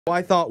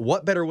I thought,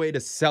 what better way to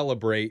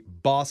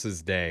celebrate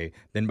Bosses Day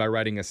than by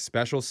writing a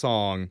special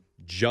song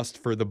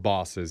just for the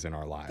bosses in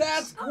our lives.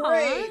 That's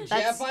great,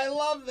 Jeff. I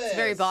love this. It's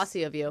very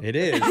bossy of you. It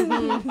is.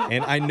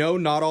 And I know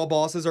not all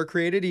bosses are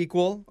created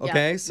equal,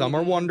 okay? Yeah. Some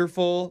are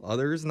wonderful,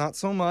 others not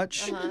so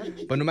much.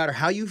 But no matter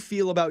how you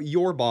feel about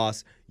your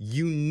boss,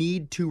 you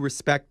need to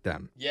respect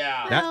them.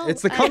 Yeah.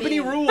 It's the company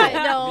rule.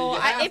 No, You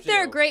have if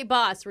they're a to. great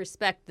boss,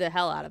 respect the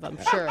hell out of them,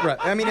 sure. Right.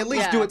 I mean, at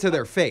least do it to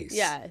their face.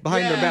 Yeah.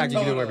 Behind their Yeah, back, you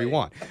can do whatever you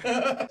want.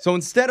 So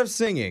instead of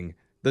singing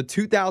the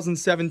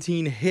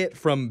 2017 hit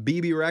from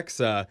BB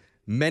Rexa,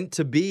 Meant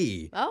to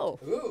Be, Oh.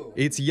 Ooh.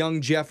 it's Young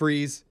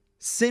Jeffrey's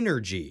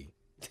Synergy.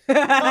 Oh,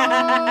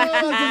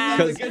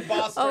 that's a good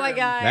boss Oh my term.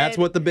 God. That's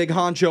what the big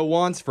honcho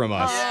wants from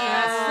us.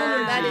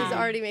 That is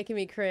already making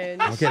me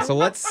cringe. Okay, so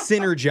let's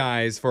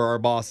synergize for our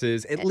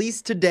bosses, at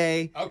least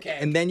today. Okay.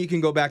 And then you can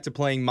go back to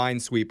playing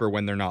Minesweeper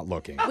when they're not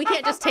looking. We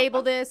can't just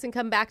table this and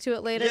come back to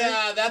it later?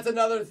 Yeah, that's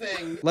another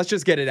thing. Let's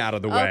just get it out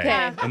of the way. Okay,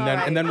 And all then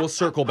right. and then we'll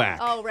circle back.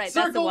 Oh, right. That's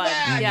the Circle one.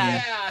 back.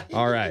 Yeah.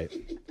 All right.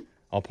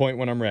 I'll point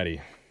when I'm ready.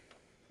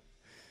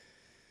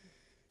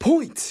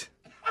 Point.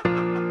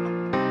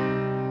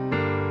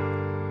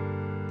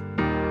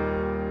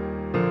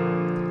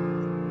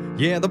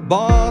 Yeah, the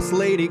boss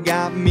lady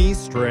got me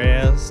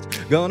stressed.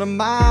 Gonna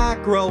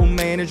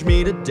micromanage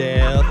me to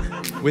death.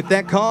 With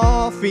that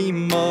coffee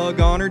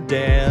mug on her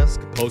desk.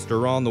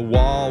 Poster on the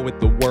wall with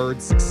the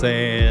word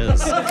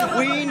success.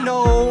 We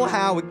know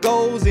how it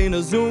goes in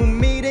a Zoom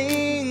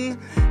meeting.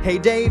 Hey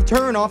Dave,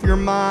 turn off your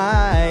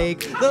mic.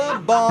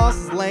 The boss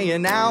is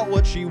laying out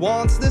what she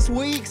wants this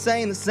week,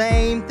 saying the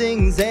same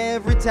things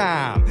every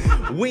time.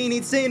 We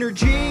need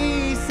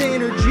synergy,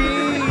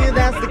 synergy,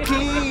 that's the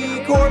key.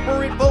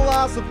 Corporate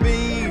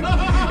philosophy.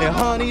 And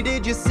honey,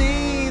 did you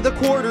see the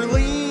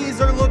quarterlies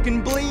are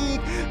looking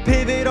bleak?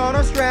 Pivot on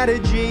our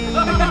strategy.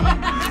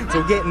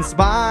 So get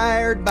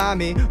inspired by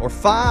me or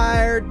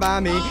fired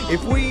by me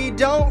if we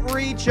don't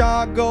reach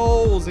our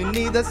goals and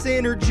need the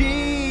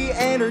synergy,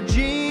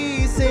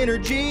 energy,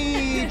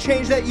 synergy.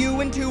 Change that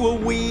you into a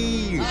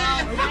we.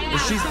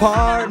 She's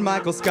part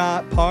Michael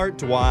Scott, part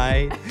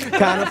Dwight.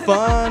 Kind of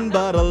fun,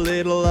 but a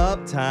little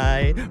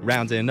uptight.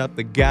 Rounding up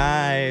the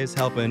guys,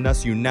 helping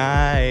us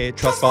unite.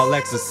 Trust fall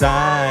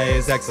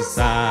exercise,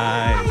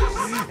 exercise.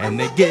 And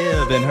they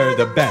giving her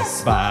the best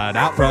spot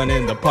out front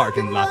in the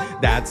parking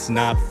lot. That's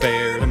not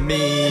fair to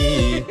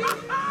me.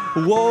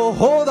 Whoa,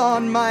 hold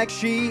on, Mike,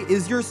 she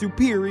is your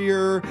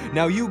superior.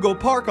 Now you go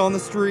park on the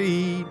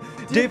street.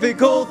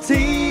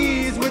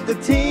 Difficulties with the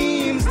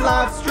team's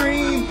live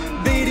stream,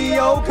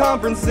 video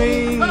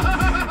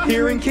conferencing.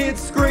 Hearing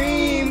kids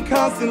scream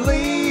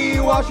constantly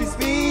while she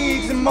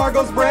speaks and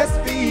Margot's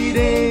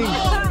breastfeeding.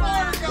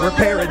 We're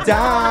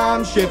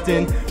paradigm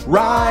shifting,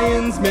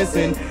 Ryan's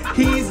missing.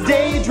 He's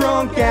day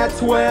drunk at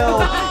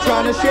 12,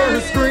 trying to share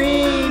his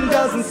screen.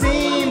 Doesn't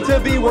seem to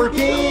be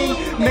working,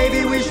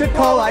 maybe we should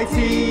call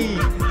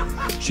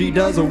IT. She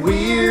does a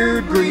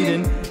weird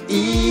greeting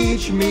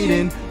each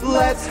meeting.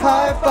 Let's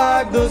high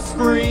five the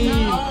screen.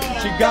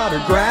 She got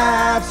her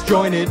graphs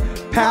jointed,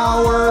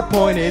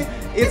 PowerPointed.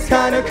 It's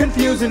kinda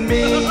confusing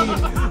me.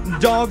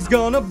 Dog's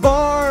gonna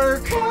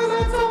bark,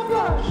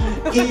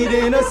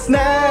 eating a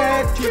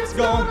snack, chick's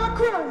gone.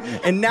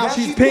 And now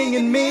she's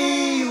pinging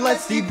me.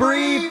 Let's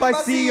debrief by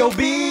COB,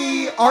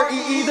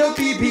 REE the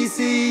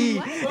PPC.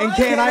 And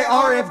can I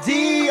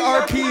RFD,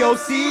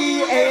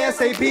 RPOC,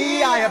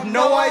 ASAP? I have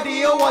no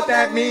idea what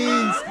that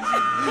means.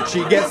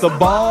 She gets the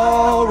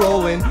ball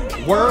rolling,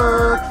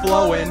 work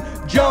flowing,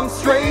 jump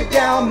straight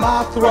down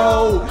my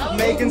throat.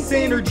 Making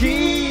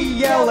synergy,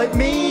 yell at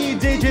me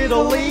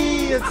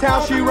digitally. It's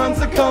how she runs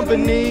the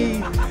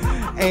company.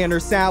 And her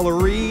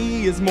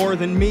salary is more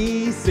than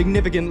me,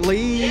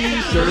 significantly.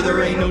 Sure,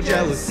 there ain't no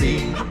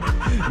jealousy.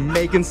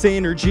 Making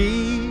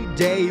synergy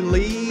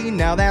daily.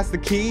 Now that's the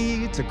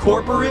key to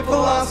corporate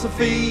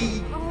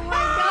philosophy.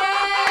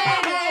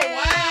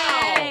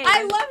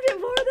 I loved it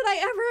more than I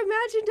ever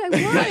imagined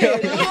I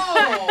would.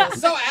 Oh,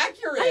 so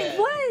accurate. It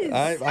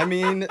was. I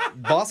mean,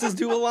 bosses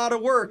do a lot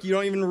of work. You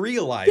don't even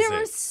realize There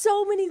were it.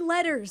 so many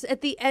letters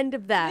at the end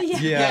of that.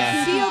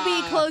 Yeah.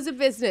 COB, close of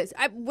business.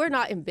 We're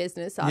not in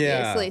business,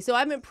 obviously, Yeah. so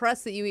I'm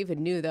impressed that you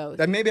even knew those.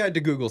 Maybe I had to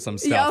Google some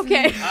stuff.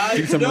 Yeah, okay. I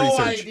Do have some no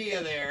research.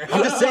 idea there.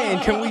 I'm just saying,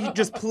 can we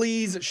just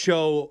please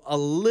show a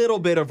little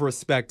bit of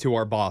respect to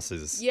our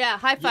bosses? Yeah,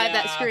 high five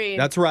that Yeah. screen.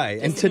 That's right.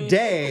 And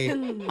today,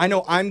 I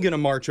know I'm going to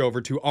march over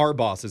to our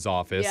boss's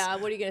office. Yeah,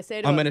 what are you going to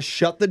say to I'm him? going to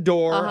shut the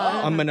door.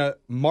 Uh-huh. I'm going to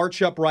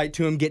march up right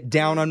to him, get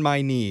down on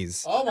my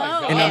knees. Oh my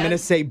God. And I'm going to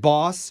say,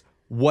 boss,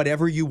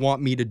 whatever you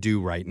want me to do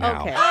right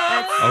now. Okay.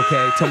 That's-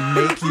 Okay, to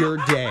make your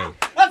day.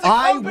 That's a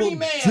I company will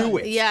man. do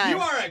it. Yeah. You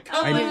are a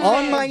company I'm man,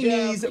 on my Jeff.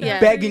 knees Yeah.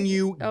 begging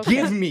you, Okay.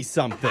 give me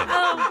something. we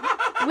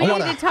I need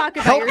want to talk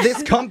about help your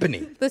this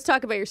company. Let's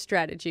talk about your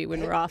strategy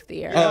when we're off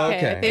the air. Oh, okay.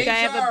 I okay. think I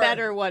have a HR.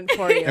 better one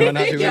for you. Am I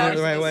not doing Yeah. it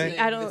the right way?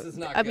 I This is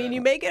don't. not I mean, good.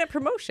 you may get a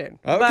promotion.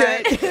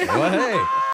 Okay. But Well, hey.